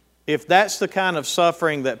experienced, if that's the kind of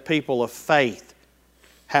suffering that people of faith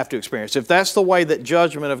have to experience, if that's the way that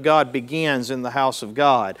judgment of God begins in the house of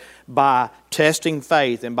God, by testing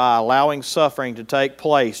faith and by allowing suffering to take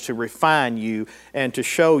place to refine you and to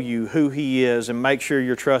show you who He is and make sure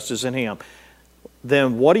your trust is in Him,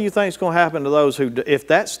 then what do you think is going to happen to those who, if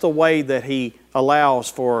that's the way that He allows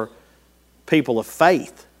for people of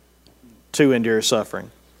faith to endure suffering,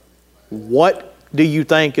 what do you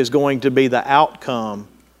think is going to be the outcome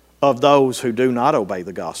of those who do not obey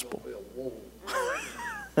the gospel?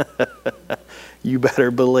 You better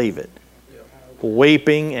believe it.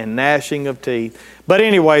 Weeping and gnashing of teeth. But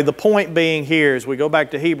anyway, the point being here is we go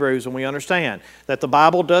back to Hebrews and we understand that the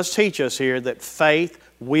Bible does teach us here that faith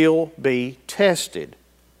will be tested.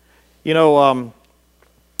 You know,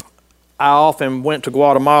 I often went to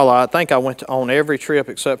Guatemala. I think I went on every trip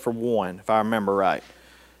except for one, if I remember right.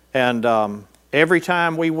 And every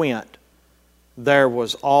time we went, there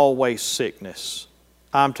was always sickness.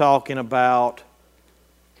 I'm talking about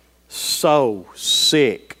so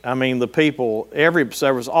sick. I mean, the people,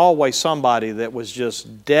 there was always somebody that was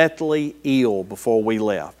just deathly ill before we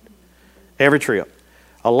left. Every trip.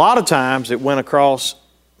 A lot of times it went across,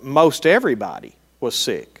 most everybody was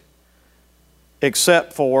sick,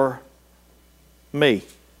 except for me.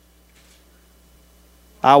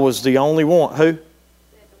 I was the only one. Who?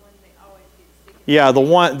 Yeah, the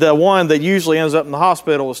one that usually ends up in the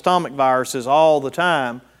hospital with stomach viruses all the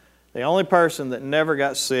time. The only person that never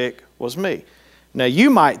got sick was me. Now you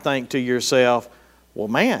might think to yourself, well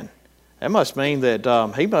man, that must mean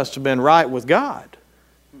that he must have been right with God.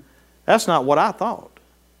 That's not what I thought.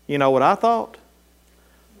 You know what I thought?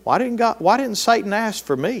 Why didn't Satan ask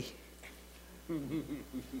for me? Usually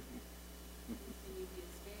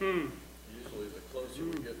the closer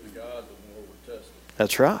we get to God, the more we're tested.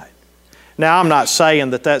 That's right. Now I'm not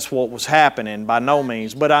saying that that's what was happening by no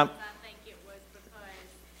means, but I think it was because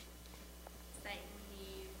Satan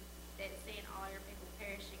knew that seeing all your people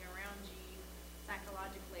perishing around you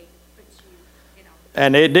psychologically puts you know.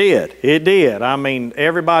 And it did. It did. I mean,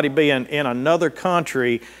 everybody being in another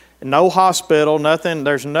country, no hospital, nothing.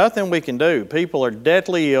 There's nothing we can do. People are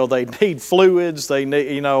deathly ill. They need fluids. They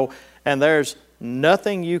need, and there's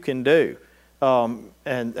nothing you can do.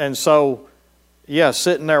 And so, yeah,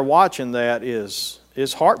 sitting there watching that is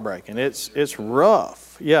heartbreaking. It's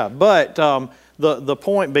rough. Yeah, but the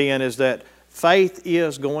point being is that faith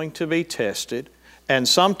is going to be tested, and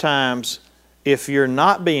sometimes if you're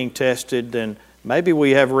not being tested, then maybe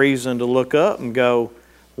we have reason to look up and go,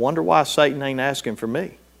 wonder why Satan ain't asking for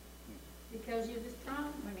me. Because you're just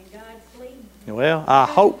strong. I mean, God's leading. Well, I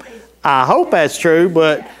hope that's true,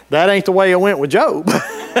 but that ain't the way it went with Job.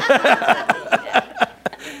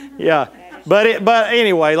 Yeah. But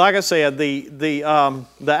anyway, like I said, the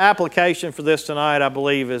application for this tonight, I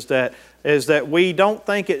believe, is that we don't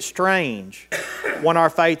think it's strange when our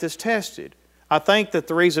faith is tested. I think that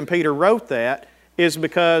the reason Peter wrote that is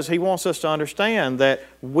because he wants us to understand that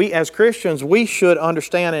we, as Christians, we should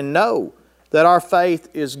understand and know that our faith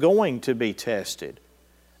is going to be tested.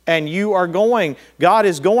 And God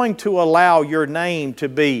is going to allow your name to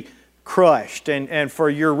be crushed and for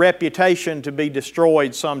your reputation to be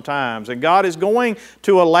destroyed sometimes. And God is going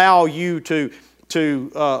to allow you to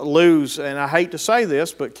lose, and I hate to say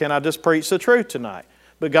this, but can I just preach the truth tonight?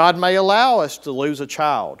 But God may allow us to lose a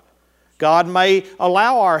child. God may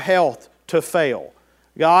allow our health to fail.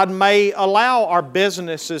 God may allow our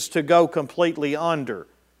businesses to go completely under.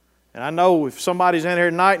 And I know if somebody's in here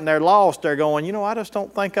tonight and they're lost, they're going, you know, I just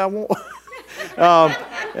don't think I want.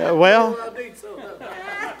 Well,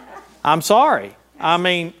 I'm sorry. I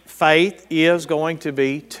mean, faith is going to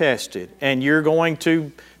be tested. And you're going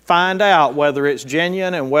to find out whether it's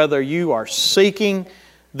genuine and whether you are seeking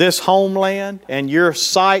this homeland and your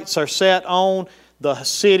sights are set on the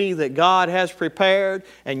city that God has prepared,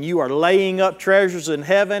 and you are laying up treasures in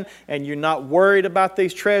heaven, and you're not worried about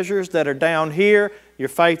these treasures that are down here. Your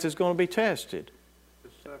faith is going to be tested. The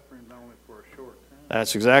suffering's only for a short time.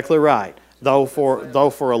 That's exactly right. Though for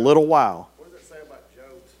a little while. What does it say about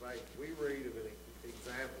Job's faith? We read of an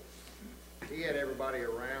example. He had everybody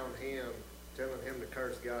around him telling him to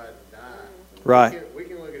curse God and die. Right. We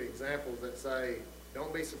can look at examples that say,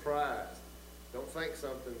 don't be surprised. Don't think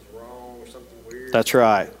something's wrong or something weird. That's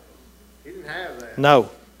right. He didn't have that. No,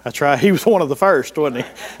 that's right. He was one of the first, wasn't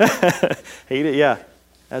he? He did, yeah.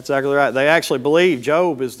 That's exactly right. They actually believe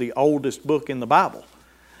Job is the oldest book in the Bible.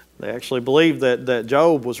 They actually believe that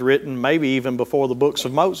Job was written maybe even before the books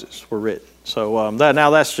of Moses were written. So now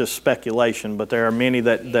that's just speculation, but there are many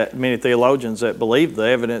many theologians that believe the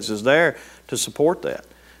evidence is there to support that.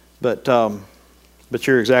 But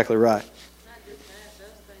you're exactly right. Not just that,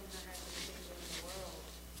 those things are happening in the world.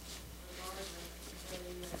 A lot of them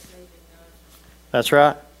really are saving God. That's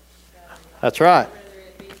right. That's right. Whether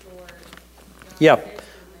it be for God Yep. testing things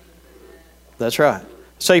than that. That's right.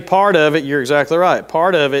 See, part of it, you're exactly right.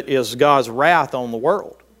 Part of it is God's wrath on the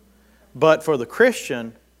world. But for the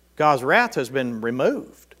Christian, God's wrath has been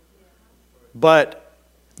removed. But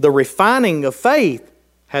the refining of faith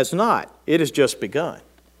has not. It has just begun.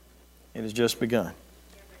 It has just begun.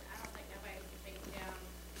 Yeah, but I don't think nobody can beat down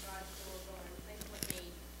God's door going, things would be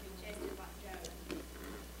tested like Job.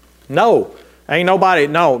 No, ain't nobody,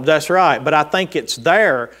 no, that's right. But I think it's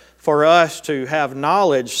there for us to have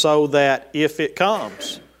knowledge so that if it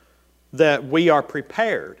comes, that we are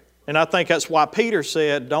prepared. And I think that's why Peter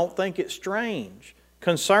said, don't think it strange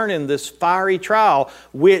concerning this fiery trial,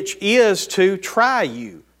 which is to try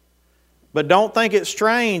you. But don't think it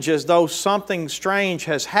strange as though something strange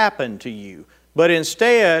has happened to you. But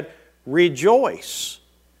instead, rejoice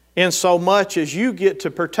in so much as you get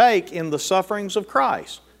to partake in the sufferings of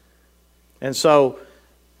Christ. And so,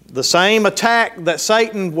 the same attack that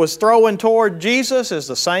Satan was throwing toward Jesus is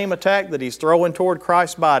the same attack that he's throwing toward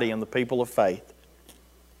Christ's body and the people of faith.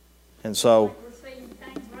 And so, Like we're seeing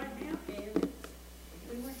things right now, Kevin.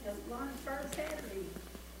 We went to lunch first Saturday.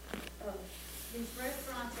 These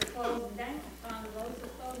restaurants are closing down. Santa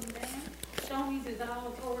Rosa's closing down. Tony's is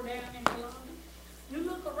all tore down in the lobby. You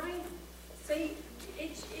look around, see,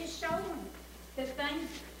 it's showing that things,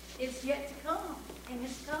 it's yet to come, and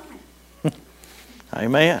it's coming.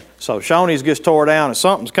 amen. So Shoney's gets tore down and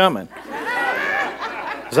something's coming.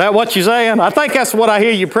 Is that what you're saying? I think that's what I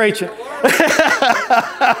hear you preaching.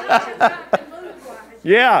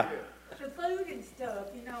 Yeah. The food and stuff,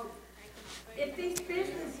 you know. If these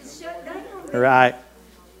businesses shut down, Right.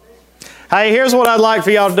 Hey, here's what I'd like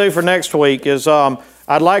for y'all to do for next week is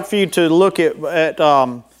I'd like for you to look at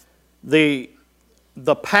the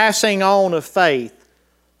passing on of faith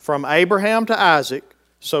from Abraham to Isaac.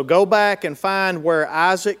 So go back and find where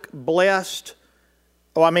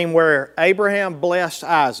where Abraham blessed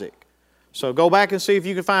Isaac. So go back and see if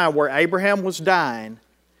you can find where Abraham was dying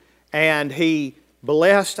and he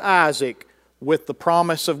blessed Isaac with the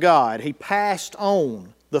promise of God. He passed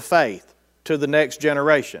on the faith to the next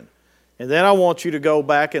generation. And then I want you to go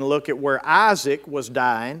back and look at where Isaac was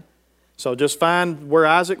dying. So just find where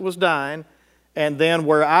Isaac was dying, and then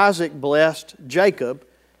where Isaac blessed Jacob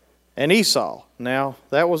and Esau. Now,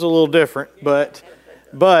 that was a little different, but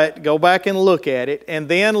go back and look at it, and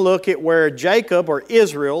then look at where Jacob, or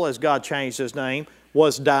Israel, as God changed his name,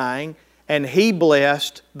 was dying, and he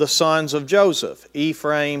blessed the sons of Joseph,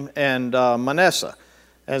 Ephraim and Manasseh.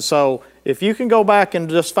 And so, if you can go back and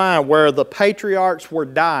just find where the patriarchs were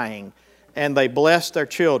dying and they blessed their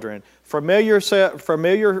children,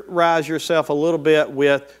 familiarize yourself a little bit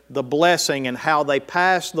with the blessing and how they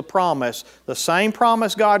passed the promise, the same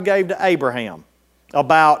promise God gave to Abraham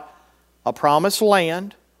about a promised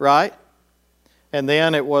land, right? And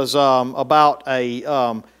then it was about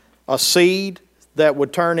a seed that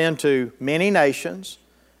would turn into many nations,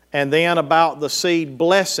 and then about the seed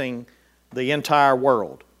blessing the entire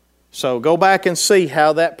world. So go back and see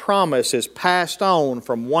how that promise is passed on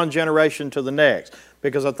from one generation to the next.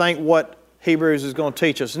 Because I think what Hebrews is going to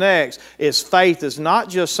teach us next is faith is not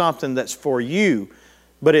just something that's for you,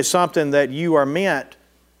 but it's something that you are meant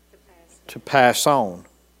to pass on.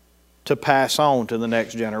 To pass on to the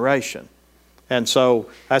next generation. And so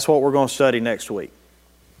that's what we're going to study next week.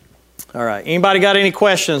 All right. Anybody got any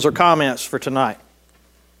questions or comments for tonight?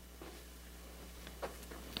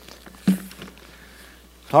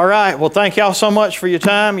 All right. Well, thank y'all so much for your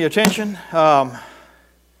time, your attention. Let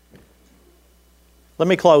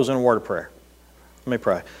me close in a word of prayer. Let me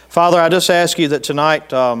pray. Father, I just ask you that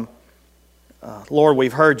tonight, Lord,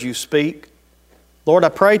 we've heard you speak. Lord, I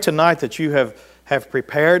pray tonight that you have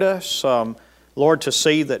prepared us, Lord, to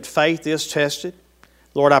see that faith is tested.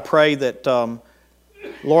 Lord, I pray that,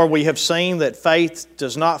 Lord, we have seen that faith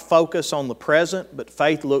does not focus on the present, but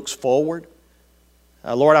faith looks forward.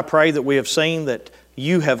 Lord, I pray that we have seen that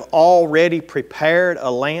you have already prepared a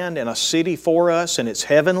land and a city for us, and it's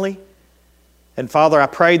heavenly. And Father, I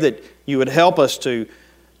pray that you would help us to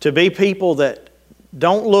be people that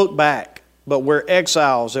don't look back, but we're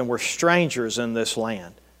exiles and we're strangers in this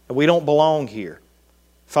land. And we don't belong here.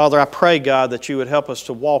 Father, I pray, God, that you would help us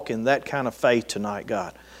to walk in that kind of faith tonight,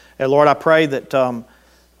 God. And Lord, I pray that,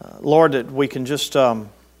 Lord, that we can just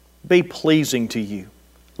be pleasing to you.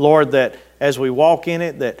 Lord, that as we walk in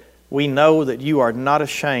it, that we know that you are not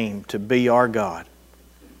ashamed to be our God.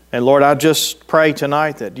 And Lord, I just pray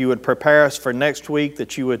tonight that you would prepare us for next week,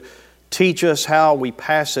 that you would teach us how we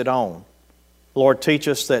pass it on. Lord, teach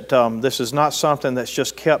us that this is not something that's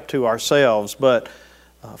just kept to ourselves, but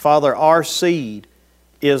Father, our seed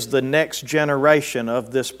is the next generation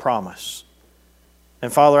of this promise.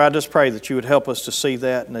 And Father, I just pray that you would help us to see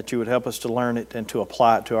that and that you would help us to learn it and to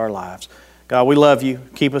apply it to our lives. God, we love you.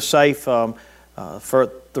 Keep us safe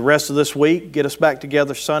for the rest of this week. Get us back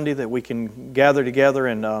together Sunday that we can gather together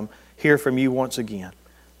and hear from you once again.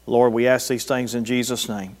 Lord, we ask these things in Jesus'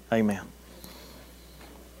 name. Amen.